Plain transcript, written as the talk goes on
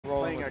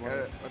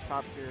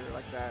top tier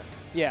like that.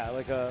 Yeah,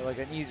 like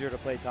an easier to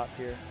play top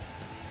tier.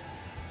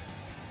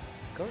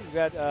 Cool. You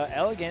got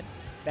Elegant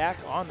back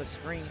on the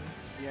screen.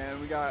 Yeah, and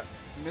we got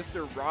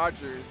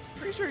Mr.Rodgers.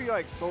 Pretty sure he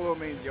like solo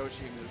mains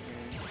Yoshi in this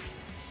game.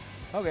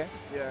 Okay.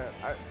 Yeah,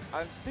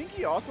 I think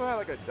he also had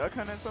like a duck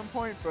hunt at some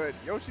point, but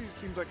Yoshi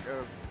seems like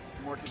a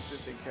more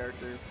consistent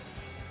character.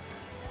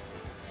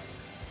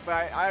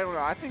 But I don't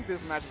know. I think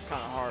this match is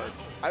kind of hard.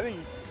 I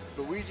think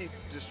Luigi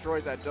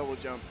destroys that double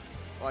jump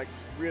like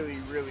really,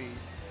 really,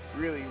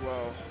 really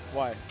well.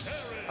 Why?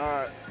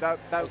 Oh,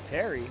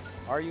 Terry,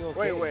 are you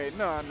okay? Wait,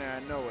 no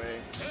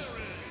way.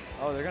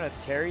 Oh, they're gonna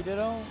Terry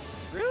Ditto?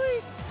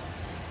 Really?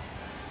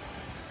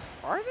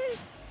 Are they?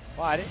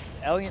 Wow, I didn't.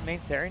 Elegant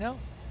mains Terry now?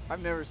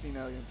 I've never seen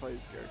Elegant play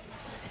this character.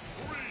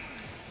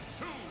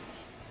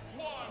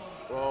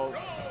 Well,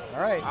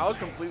 all right. I was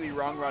completely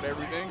wrong about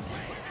everything.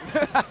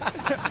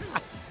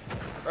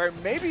 Or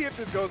maybe if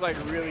this goes like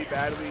really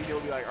badly,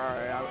 he'll be like, all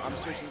right, I'm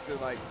switching to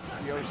like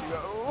Yoshi.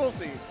 We'll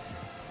see.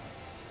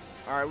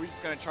 All right, we're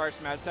just gonna charge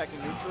smash attack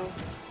in neutral.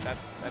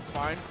 That's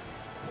fine.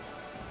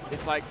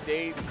 It's like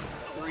day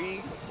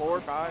 3,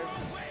 4, 5.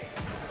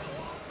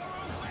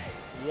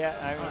 Yeah,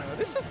 I mean,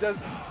 this just does.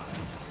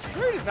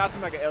 Terry does not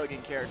seem like an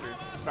Elegant character,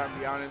 if I'm gonna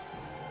be honest.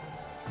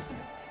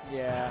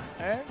 Yeah,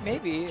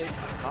 maybe it's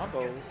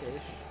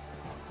combo-ish,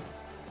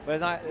 but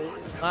it's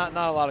not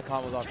a lot of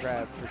combos off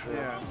grab for sure.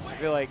 Yeah. I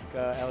feel like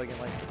Elegant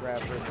likes to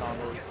grab first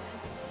combos.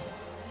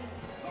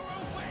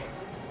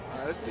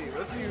 Let's see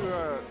if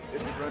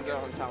he runs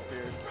out on top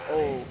here.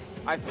 Oh,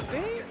 I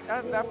think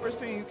at that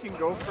person you can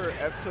go for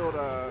F tilt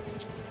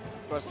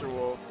Buster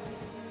Wolf.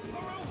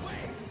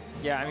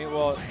 Yeah, I mean,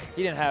 well,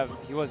 he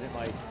wasn't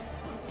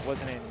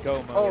in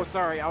go mode. Oh,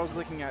 sorry, I was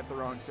looking at the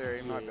wrong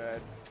Terry. My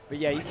bad. But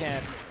yeah,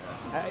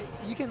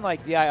 you can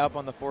like DI up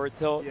on the forward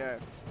tilt. Yeah,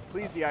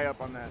 please DI up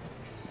on that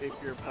if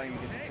you're playing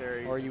against a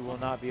Terry. Or you will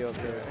not be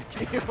okay.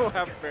 You will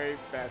have a very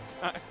bad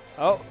time.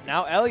 Oh,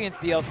 now Elegant's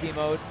DLC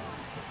mode.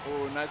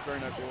 Oh, nice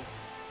burn up here.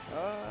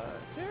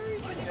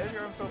 Terry can edge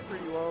guard himself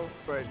pretty well,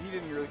 but he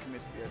didn't really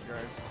commit to the edge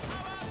guard.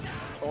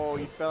 Oh,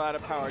 he fell out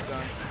of power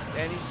dunk.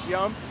 And he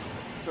jumped,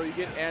 so you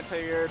get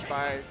anti-aired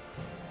by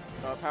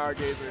Power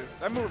Gazer.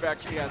 That move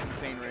actually has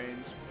insane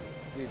range.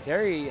 Dude,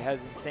 Terry has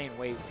insane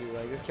weight too.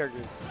 Like, this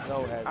character is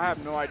so heavy. I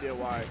have no idea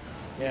why.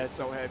 Yeah, it's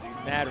so heavy.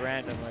 Mad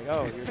random. Like,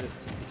 oh, you're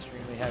just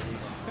extremely heavy.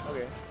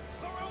 Okay.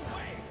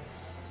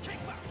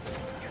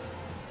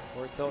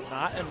 Forward tilt,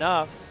 not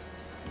enough.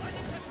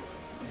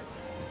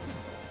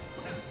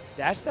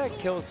 Dash that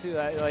kills too.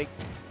 Like,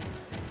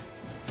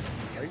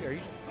 are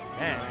you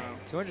man?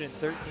 213%.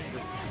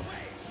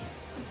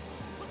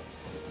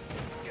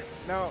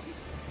 Now,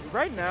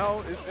 right now,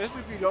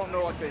 especially if you don't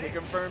know like the hit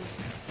confirms,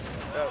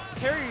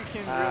 Terry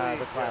can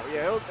really,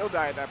 yeah, he'll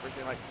die at that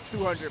percent, like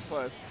 200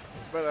 plus.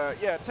 But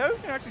yeah, Terry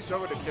can actually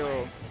struggle to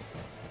kill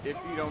if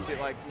you don't get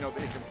like the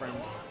hit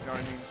confirms. You know what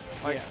I mean?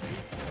 Like,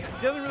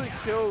 he doesn't really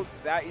kill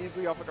that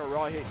easily off like a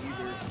raw hit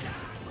either.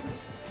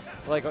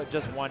 Like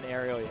just one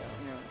aerial, yeah.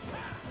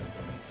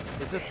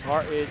 It's just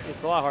hard.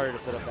 It's a lot harder to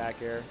set up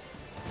back air.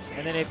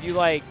 And then if you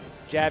like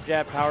jab,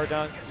 power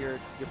dunk, your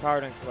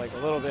power dunk's like a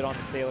little bit on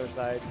the staler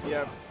side.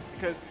 Yeah,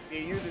 because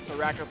they use it to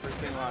rack up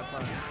percent a lot of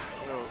time.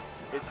 So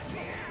it's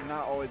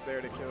not always there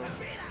to kill.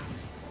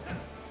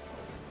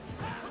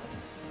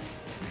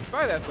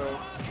 Despite that though,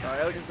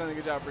 Elegant's done a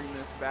good job bringing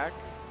this back.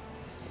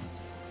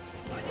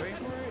 Waiting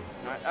for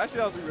it. Actually,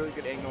 that was a really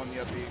good angle on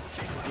the upbeat.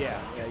 Yeah,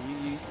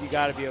 you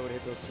got to be able to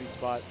hit those sweet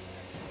spots,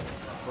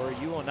 or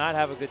you will not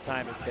have a good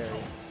time as Terry.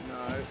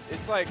 No,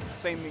 it's like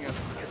same thing as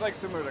it's like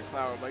similar to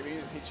Cloud. Like they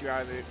just hit you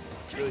out of it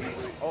really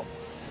easily. Oh,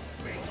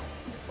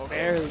 okay.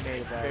 Barely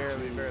made it back.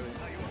 Barely.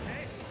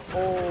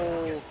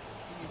 Oh,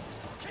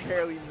 he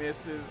barely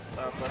missed his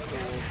Buster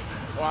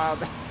Wolf. Wow,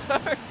 that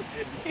sucks.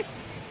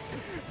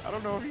 I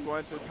don't know if he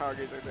wants a Power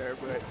Gazer there,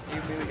 but he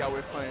immediately got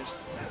whip punished.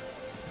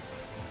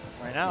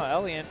 Right now,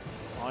 Elegant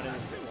on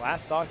his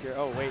last stock here.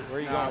 Oh wait, where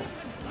are you going?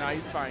 Nah,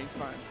 he's fine.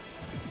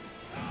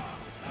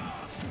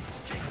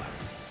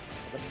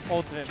 The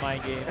ultimate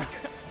mind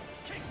games.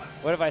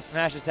 What if I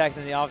smash attack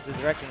in the opposite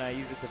direction and I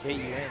use it to bait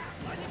you in?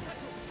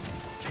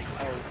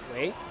 Oh,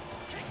 wait.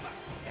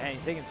 Man,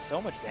 he's taking so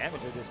much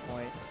damage at this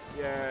point.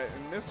 Yeah,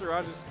 and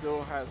Mr.Rodgers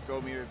still has go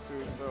meter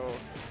too, so.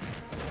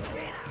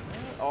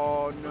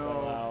 Oh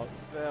no.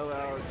 Fell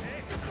out.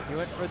 He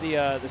went for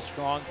the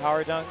strong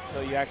power dunk,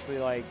 so you actually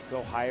like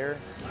go higher.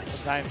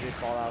 Sometimes they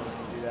fall out when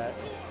you do that.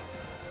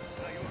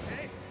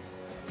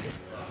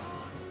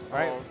 All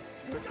right.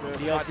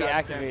 DLC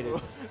activated.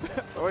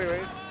 Oh,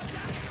 wait.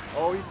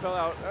 Oh, he fell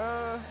out.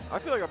 I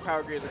feel like a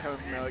Power Gazer coming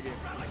from Elegant.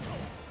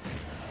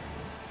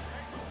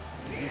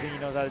 Do you think he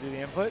knows how to do the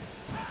input?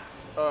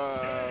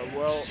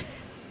 Well,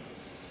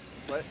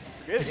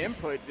 forget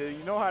input. Do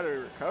you know how to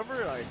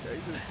recover? Like,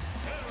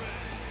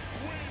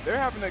 they're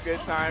having a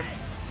good time,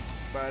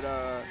 but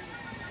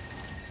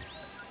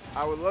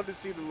I would love to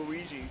see the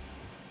Luigi.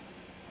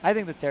 I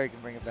think the Terry can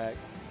bring it back.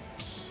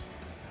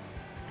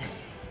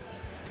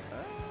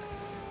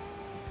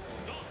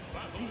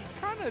 He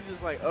kind of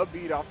just like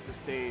upbeat off the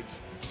stage.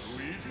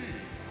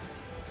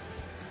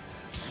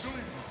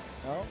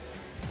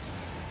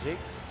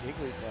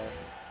 Jigglypuff.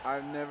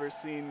 I've never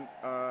seen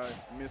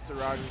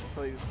Mr.Rodgers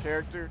play this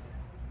character,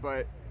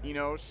 but, you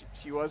know,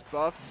 she was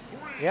buffed.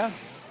 Yeah.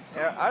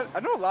 I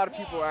know a lot of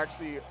people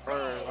actually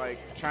are, like,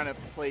 trying to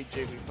play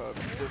Jigglypuff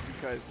just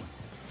because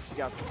she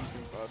got some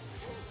decent buffs.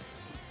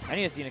 I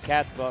need to see a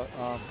cat's puff.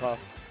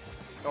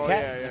 Oh,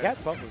 yeah. The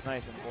cat's puff was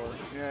nice in 4.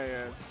 Yeah,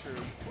 it's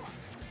true.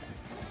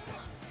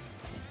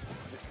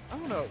 I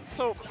don't know.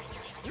 So,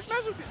 this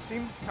matchup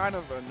seems kind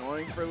of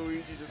annoying for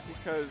Luigi just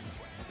because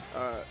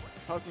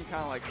Puff can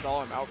kind of like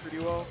stall him out pretty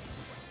well.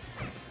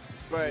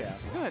 But yeah.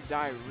 She's going to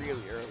die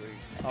really early.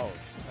 Oh,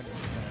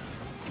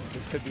 100%.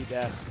 This could be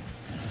death.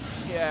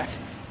 Yeah.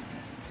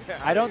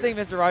 I don't think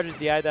Mr.Rodgers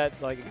DI'd that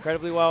like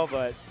incredibly well,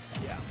 but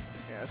yeah.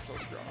 Yeah, that's so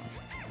strong.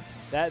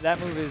 That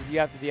move is, you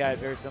have to DI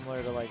very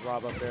similar to like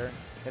Rob up there.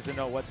 You have to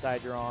know what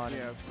side you're on.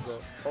 Yeah.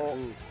 Oh.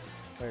 Ooh.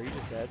 Wait, are you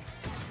just dead?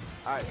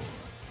 I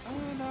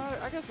don't know.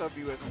 I guess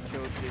LB wasn't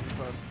killed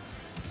Jigglypuff.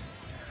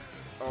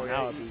 Oh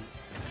now yeah.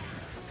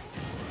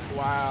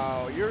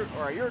 Wow, you're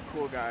a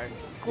cool guy.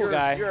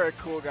 Guy. You're a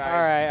cool guy.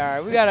 All right.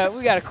 We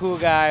got a cool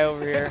guy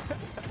over here.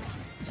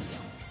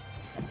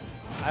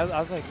 I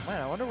was like,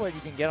 man, I wonder what you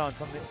can get on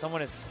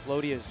someone as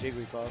floaty as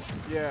Jigglypuff.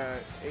 Yeah,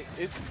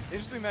 it's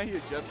interesting that he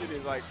adjusted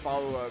his like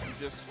follow up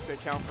just to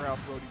account for how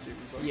floaty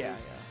Jigglypuff yeah,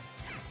 is.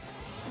 Yeah.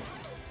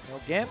 No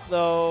Gimp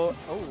though.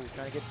 Oh,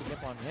 trying to get the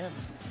Gimp on him.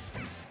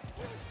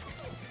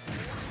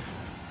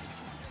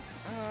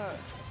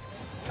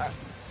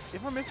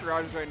 If I'm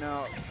Mr.Rodgers right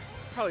now,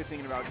 probably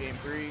thinking about Game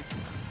 3.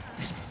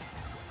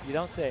 You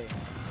don't say.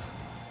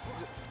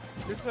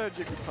 This is a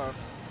Jigglypuff.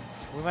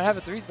 We might have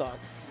a 3-stock.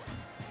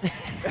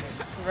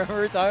 Remember we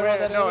were talking about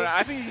that? No,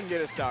 I think you can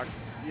get a stock.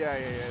 Yeah.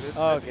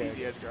 That's an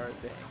easy edge guard.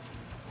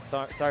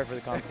 Sorry for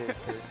the commentator's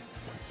curse.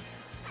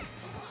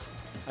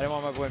 I didn't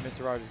want my boy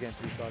Mr.Rodgers getting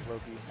 3-stock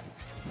Loki.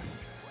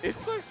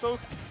 It's like so.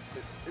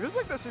 This is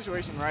like the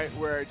situation, right,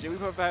 where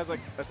Jigglypuff has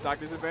like a stock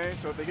disadvantage,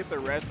 so if they get the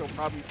rest, they'll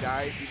probably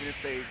die even if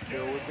they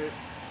kill with it.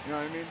 You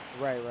know what I mean?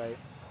 Right.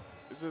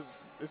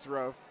 It's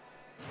rough.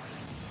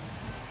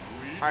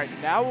 All right,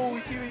 now will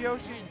we see the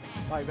Yoshi?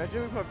 Like that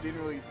Jigglypuff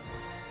didn't really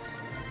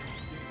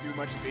just do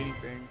much of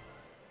anything.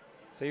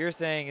 So you're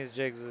saying his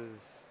Jigs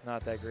is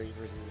not that great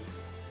versus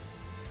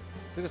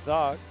took a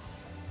stock.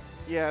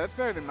 Yeah, that's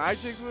better than my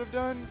Jigs would have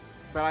done,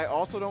 but I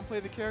also don't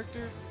play the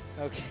character.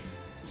 Okay.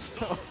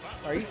 So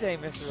are you saying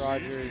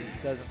Mr.Rodgers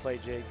doesn't play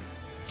Jigs?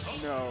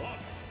 No.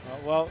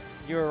 Well,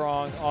 you were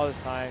wrong all this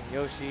time.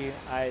 Yoshi,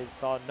 I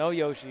saw no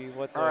Yoshi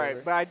whatsoever. All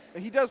right, but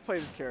he does play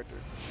this character.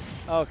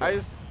 Okay. I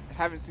just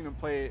haven't seen him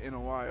play it in a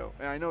while.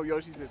 And I know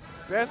Yoshi's his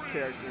best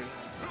character,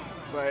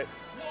 but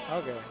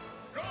okay.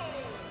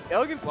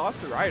 Elegance lost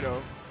to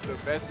Raido, the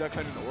best duck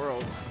hunt in the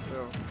world.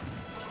 So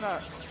it's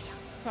not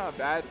a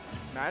bad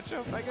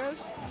matchup, I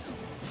guess.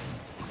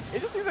 It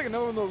just seems like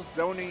another one of those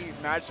zony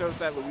matchups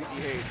that Luigi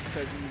hates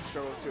because he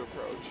struggles to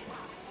approach.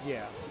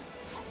 Yeah.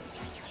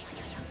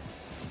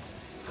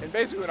 And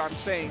basically what I'm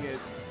saying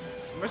is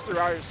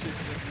Mr.Rodgers should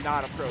just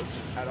not approach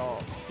at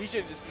all. He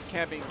should just be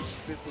camping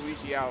this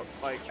Luigi out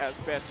like as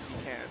best as he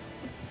can.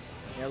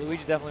 Yeah,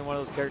 Luigi's definitely one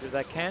of those characters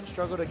that can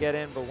struggle to get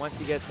in, but once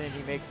he gets in,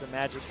 he makes the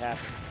magic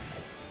happen.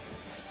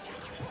 Yeah.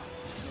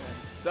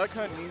 Duck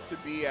Hunt needs to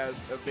be as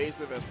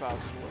evasive as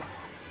possible.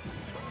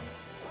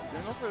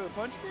 Gonna go for the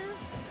punch here?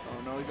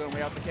 Oh no, he's gonna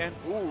way out the can.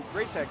 Ooh,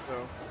 great tech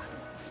though.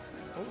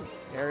 Ooh,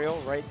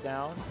 aerial right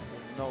down,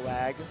 so no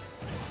lag.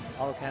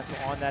 Auto cancel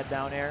on that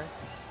down air.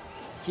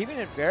 Keeping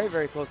it very,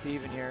 very close to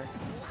even here.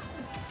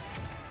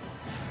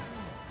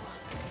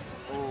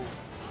 Oh,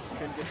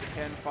 couldn't get the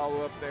Ken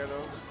follow up there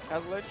though.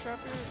 Has a ledge trap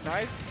here.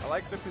 Nice. I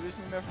like the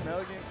positioning there from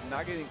Elegant.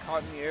 Not getting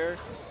caught in the air.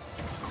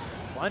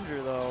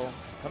 Plunger though,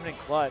 coming in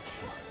clutch.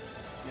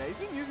 Yeah, he's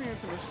been using it in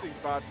some interesting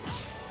spots.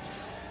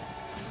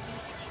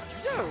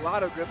 He's got a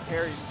lot of good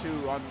parries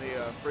too on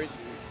the frisbee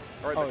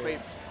or the clay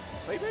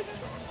bridge.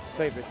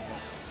 Clay bridge.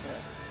 Yeah.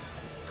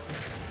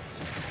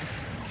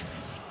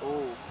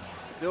 Oh.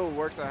 Still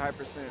works at high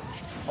percent.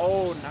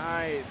 Oh,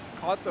 nice.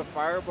 Caught the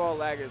fireball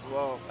lag as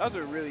well. That was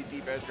a really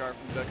deep edge guard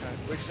from Duck Hunt,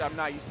 which I'm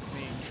not used to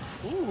seeing.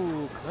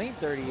 Ooh, clean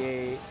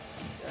 38.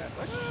 Yeah,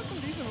 Duck Hunt has some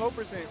decent low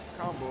percent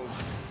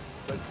combos,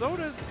 but so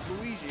does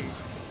Luigi.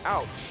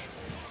 Ouch.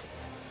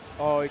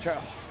 Oh, he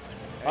tried.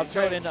 Up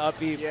tilt into up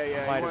B.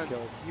 Yeah, might have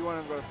killed. He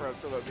wanted to go for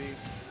up tilt up B.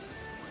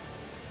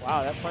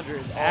 Wow, that plunger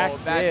is active.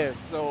 Oh, that's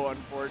so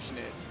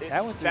unfortunate.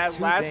 That went through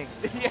two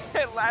things.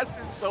 Yeah, it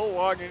lasted so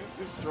long and just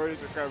destroyed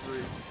his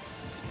recovery.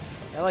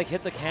 That like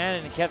hit the can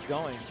and it kept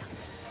going.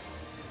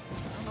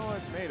 I don't know what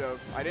it's made of.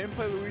 I didn't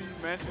play Luigi's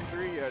Mansion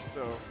 3 yet,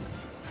 so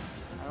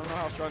I don't know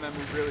how strong that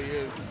move really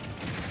is.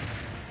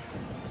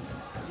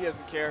 He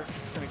doesn't care.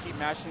 He's going to keep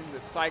mashing the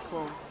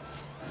Cyclone.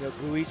 Yo,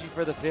 Luigi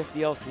for the 5th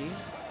DLC?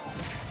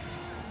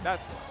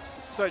 That's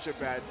such a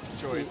bad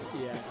choice.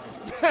 Yeah.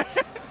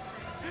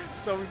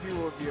 So many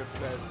people would be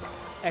upset.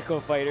 Echo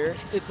Fighter.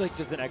 It's like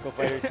just an Echo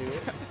Fighter too.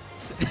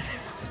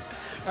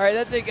 All right,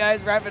 that's it, guys.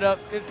 Wrap it up.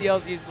 5th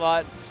DLC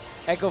slot.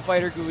 Echo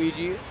Fighter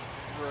Luigi.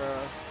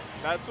 Bruh.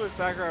 That's what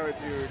Sakurai would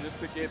do just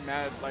to get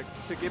mad, like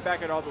to get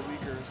back at all the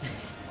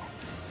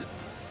leakers.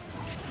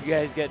 You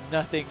guys get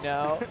nothing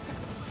now.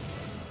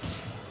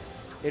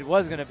 It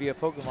was going to be a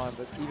Pokemon,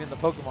 but even the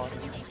Pokemon.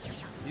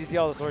 Did you see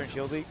all the Sword and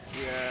Shield leaks?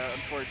 Yeah,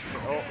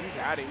 unfortunately. Oh, he's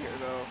out of here,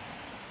 though.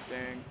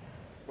 Dang.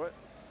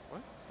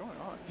 What's going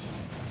on?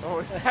 Oh,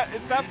 is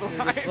that the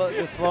line?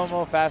 The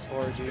slow-mo fast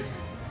forward, dude.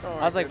 Oh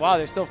I was like, wow,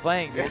 they're still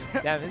playing, dude.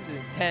 Damn, this is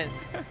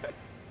intense.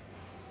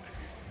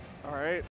 All right.